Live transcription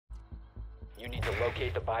You need to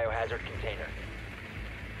locate the biohazard container.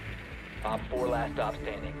 Op 4 last stop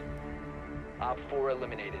standing. Op 4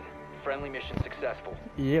 eliminated. Friendly mission successful.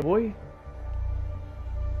 Yeah, boy.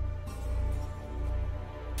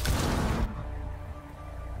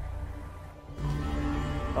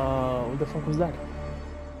 What the fuck was that?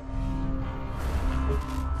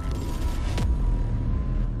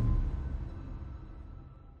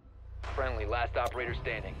 Friendly last operator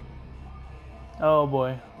standing. Oh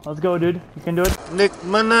boy. Let's go, dude. You can do it. Nick,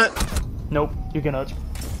 mana. Nope, you cannot.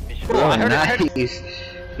 Mission Oh, nice.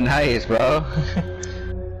 Nice, bro.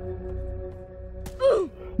 Oh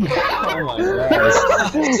my god.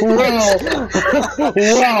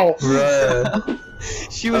 Wow! Bro.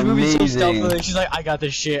 She was moving so Amazing. stealthily. She's like, I got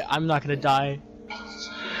this shit. I'm not gonna die.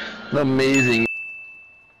 Amazing.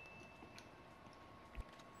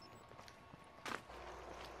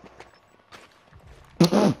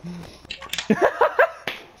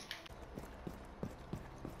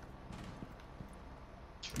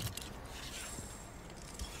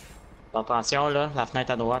 Attention là, la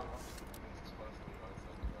fenêtre à droite.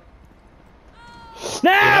 C'est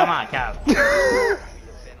No! vraiment calme.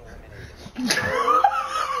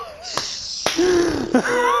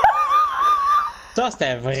 Ça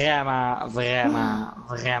c'était vraiment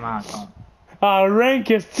con. Ah, Rank,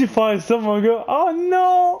 qu'est-ce que tu fais ça, mon gars? Oh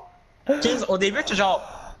non! Au début, j'étais genre,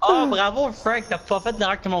 oh bravo Frank, t'as pas fait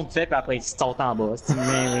l'erreur que tout le monde fait, puis après tu sautes en bas. C'est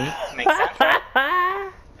mais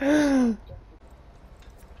oui.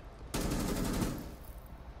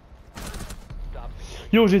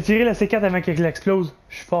 Yo, j'ai tiré la C4 avant qu'elle explose.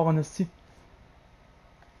 Je suis fort en esti.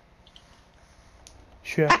 Je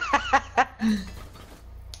suis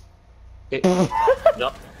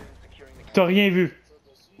Là. T'as rien vu.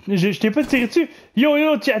 Je t'ai pas tiré dessus. Yo,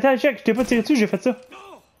 attends, check, je t'ai pas tiré dessus, j'ai fait ça.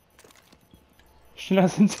 Je t'ai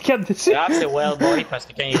lancé une C4 dessus. Grave, c'est well boy, parce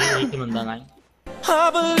que quand il rit, il me donne un.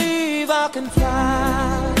 I believe I can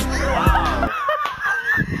fly.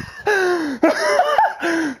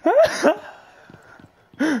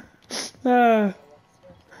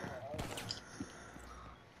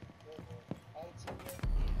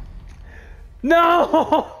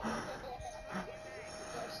 Non!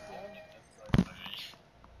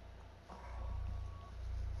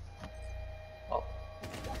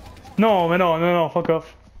 Non, mais non, fuck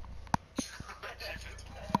off.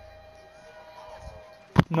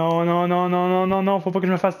 Non, faut pas que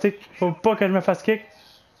je me fasse kick. Faut pas que je me fasse kick.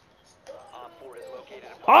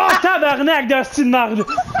 Oh, tabarnak de style de marde!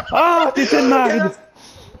 Oh, t'es une marde!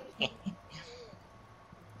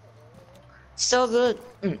 So good.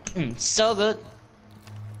 So good.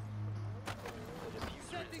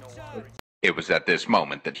 It was at this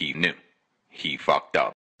moment that he knew. He fucked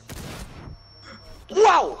up.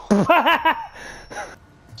 Wow!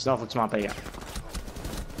 Sinon, faut que tu m'en payes.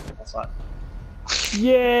 Bonsoir.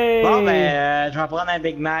 Yeah! Bon, ben, je vais prendre un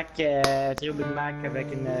Big Mac, trio Big Mac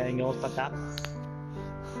avec une grosse patate.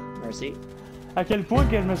 Merci. À quel point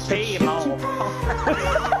que je me suis Pire mort.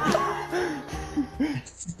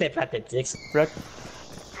 C'était pathétique. Wreck.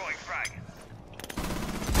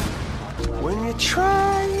 When you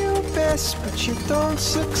try your best, but you don't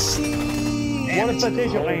succeed. What a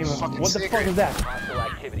potato aim. What the fuck is that? Hostile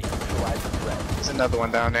activity. Neutralize the threat. There's another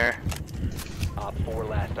one down there. Op 4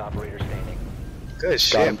 last operator standing. Good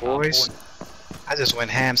shit, boys. I just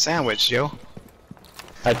went ham sandwich, yo.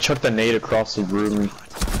 I chucked a nade across the room.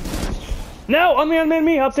 No, on me,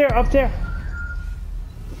 up there.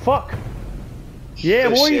 Fuck. Yeah,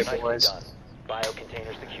 Good boys. shit, Nicely boys. done.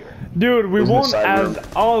 Biocontainer secure. Dude, we Isn't won the side as room?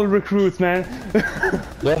 all recruits, man.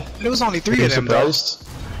 Yeah. There was only 3 Are you of them, though. surprised?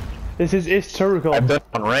 This is historical. I've been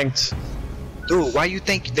unranked. Dude, why you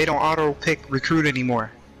think they don't auto-pick recruit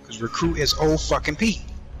anymore? Because recruit is old fucking Pete.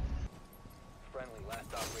 Friendly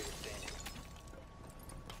last operator standing.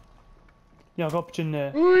 Il y a encore plus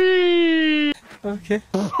une... Oui! Ok.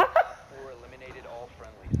 4 eliminated all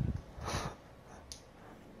friendlies.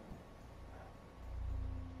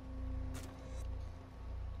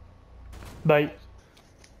 Bye.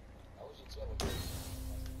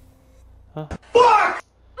 Huh? Fuck!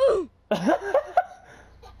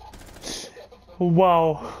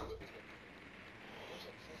 Wow.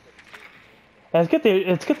 Est-ce que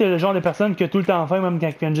t'es le genre de personne qui a tout le temps faim même quand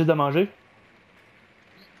il vient juste de manger?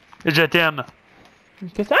 Je t'aime.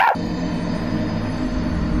 Qu'est-ce que ça?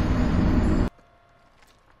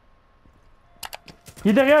 Il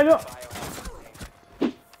est derrière là!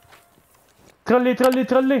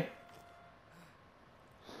 Troll-les!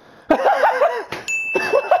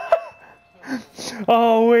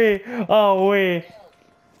 Oh oui!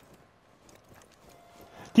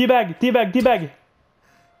 Teabag!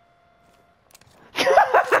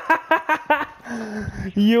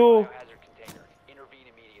 Yo! Biohazard container. Intervene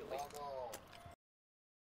immediately.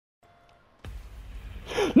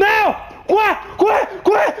 Non! Quoi? Quoi?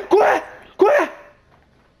 Quoi? Quoi? Quoi?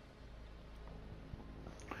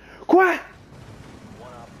 Quoi?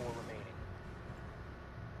 One op 4 remaining.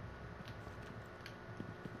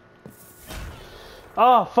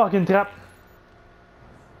 Ah, fucking trap.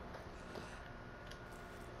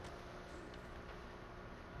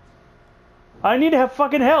 I need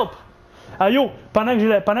fucking help. Ah yo, pendant que je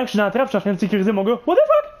suis dans la trappe, je suis en train de sécuriser mon gars. What the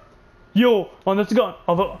fuck? Yo, on a-tu gagné?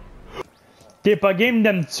 On va. T'es pas game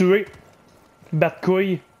de me tuer. Bat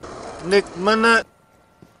couille. Nick Manette.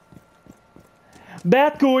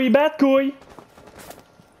 Bat couille, bat couille.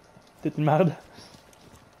 T'es une merde.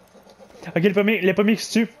 Ok, le premier qui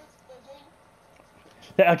se tue.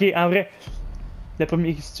 Ok, en vrai. Le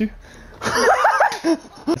premier qui se tue.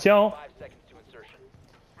 Attention. 5 seconds to insertion.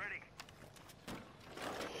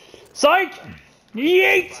 5!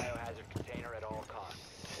 Yeet! Biohazard container at all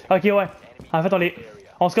costs. Ok, ouais. En fait,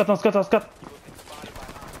 on se cote.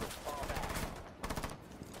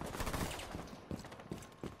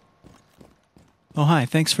 Oh, hi,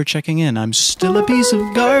 thanks for checking in. I'm still a piece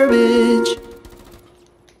of garbage.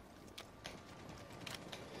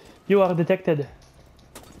 You are detected.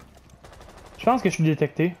 Je pense que je suis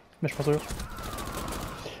détecté, mais je suis pas sûr.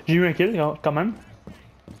 J'ai eu un kill quand même.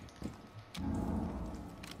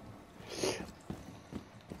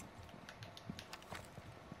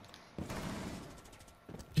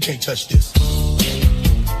 You can't touch this.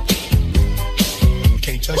 You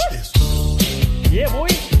can't touch this. Yeah, boy!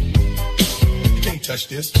 You can't touch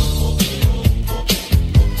this.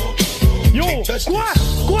 Yo! Can't touch Quoi?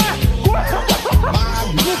 this. Quoi? Quoi?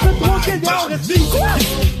 J'ai fait 3 kills dehors, quoi?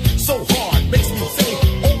 So hard, makes me say,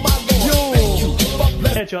 oh my lord, thank you. Fuck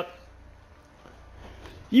that. Headshot.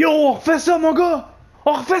 Yo, on refait ça, mon gars!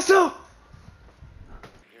 On refait ça!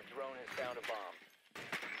 Your drone has found a bomb.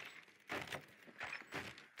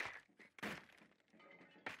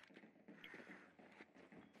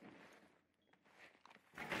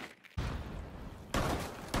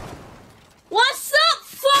 What's up,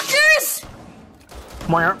 fuckers?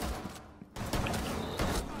 -1.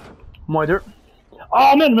 -2.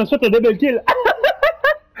 Oh man, je me suis fait un double kill!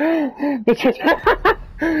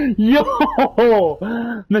 Yo!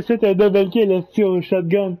 Je me suis fait un double kill aussi au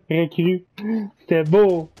shotgun recru. C'était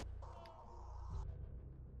beau!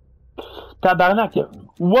 Tabarnak!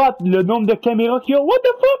 What? Le nombre de caméras qu'il y a? What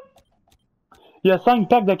the fuck? Il y a 5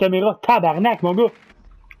 packs de caméras. Tabarnak, mon gars!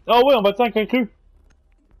 Oh oui, on va te 5 recrues.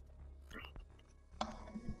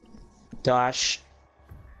 Dash.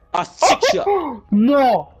 Ah, sick shot!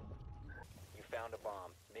 Non! You found a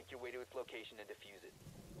bomb. Make your way to its location and defuse it.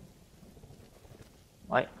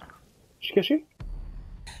 Ouais. Je suis caché?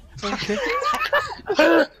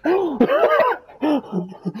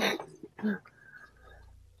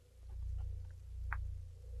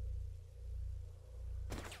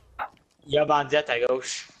 Il y a bandit à ta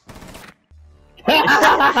gauche. Il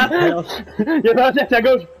y a un à ta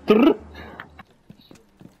gauche! Trrr.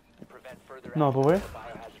 Prevent further Non, pour vrai?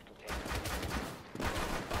 access to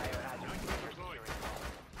the biohazard container. Biohazard container securing.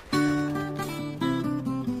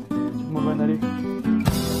 On va en aller.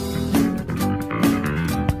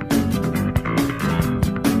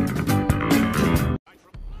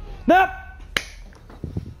 Non!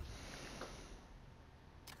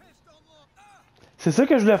 C'est ça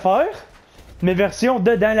que je voulais faire, mais version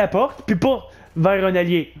dedans la porte, puis pas vers un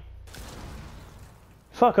allié.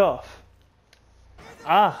 Fuck off.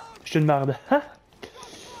 Ah, je suis une merde. Hein?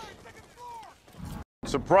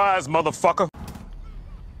 Surprise, motherfucker.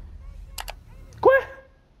 Quoi?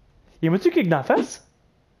 Il m'a-tu kick dans la face?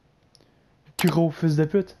 Gros fils de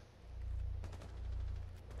pute.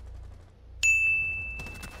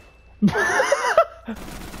 Hostiles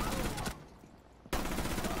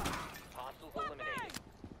eliminated.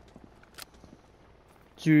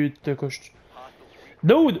 Tu te couches.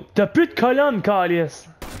 Dude, t'as plus de colonne, calice.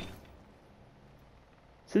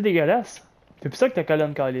 C'est dégueulasse. C'est pour ça que t'as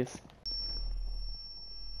colonne, calice.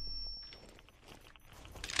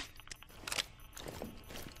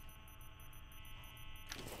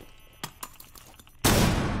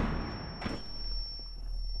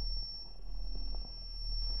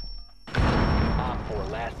 Op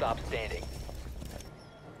 4, last stop standing.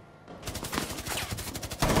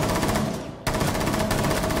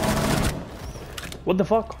 What the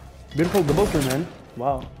fuck? Beautiful double kill, man.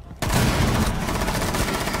 Wow.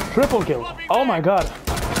 Triple kill. Oh my god.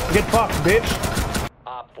 Get fucked, bitch.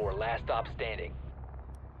 Op 4, last stop standing.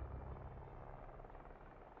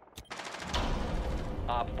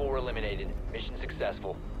 Op 4 eliminated. Mission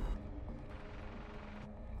successful.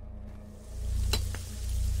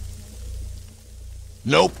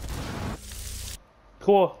 Nope.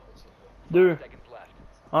 3, 2,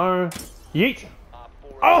 1, yeet!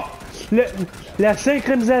 Oh! La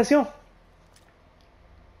synchronisation!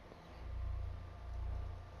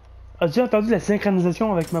 As-tu entendu la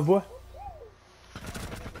synchronisation avec ma voix?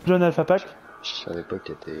 John Alpha Pack. Je savais pas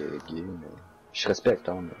que t'étais gay, mais... Je respecte,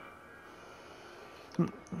 hein, mais...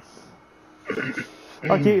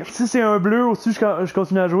 Ok, si c'est un bleu aussi, je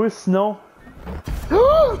continue à jouer, sinon...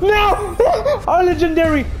 Oh! Non! Oh,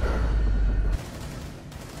 Legendary!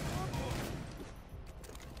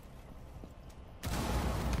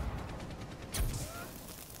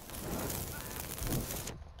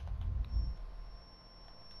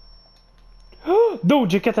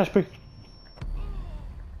 D'autres, j'ai 4 HP.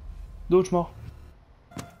 D'autres, je suis mort.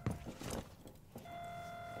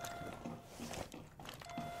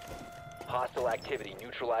 Hostile activity.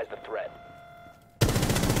 Neutralize the threat.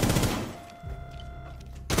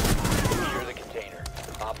 Secure the container.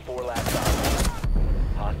 Op 4 last stop.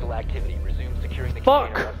 Hostile activity. Resume securing the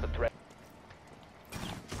container once the threat.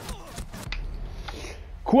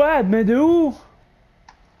 Quoi? Mais de où?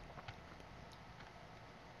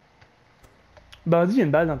 Bandit, il y a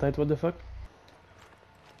une balle dans ta tête, what the fuck?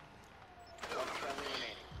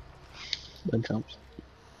 Bonne chance.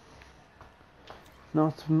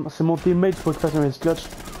 Non, c'est mon teammate, faut qu'il fasse un clutch.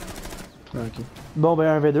 Ok. Bon,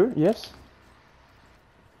 ben 1v2, yes.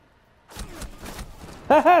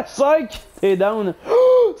 Haha, psych! T'es down!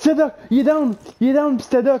 Oh! C'est Doc! Il est down! Il est down pis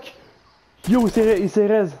c'était Doc! Yo, il s'est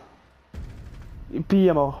raise. Et puis il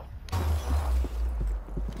est mort.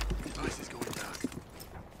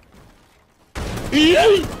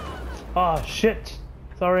 Oh shit!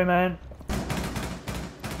 Sorry, man.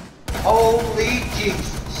 Holy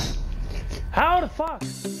Jesus. How the fuck?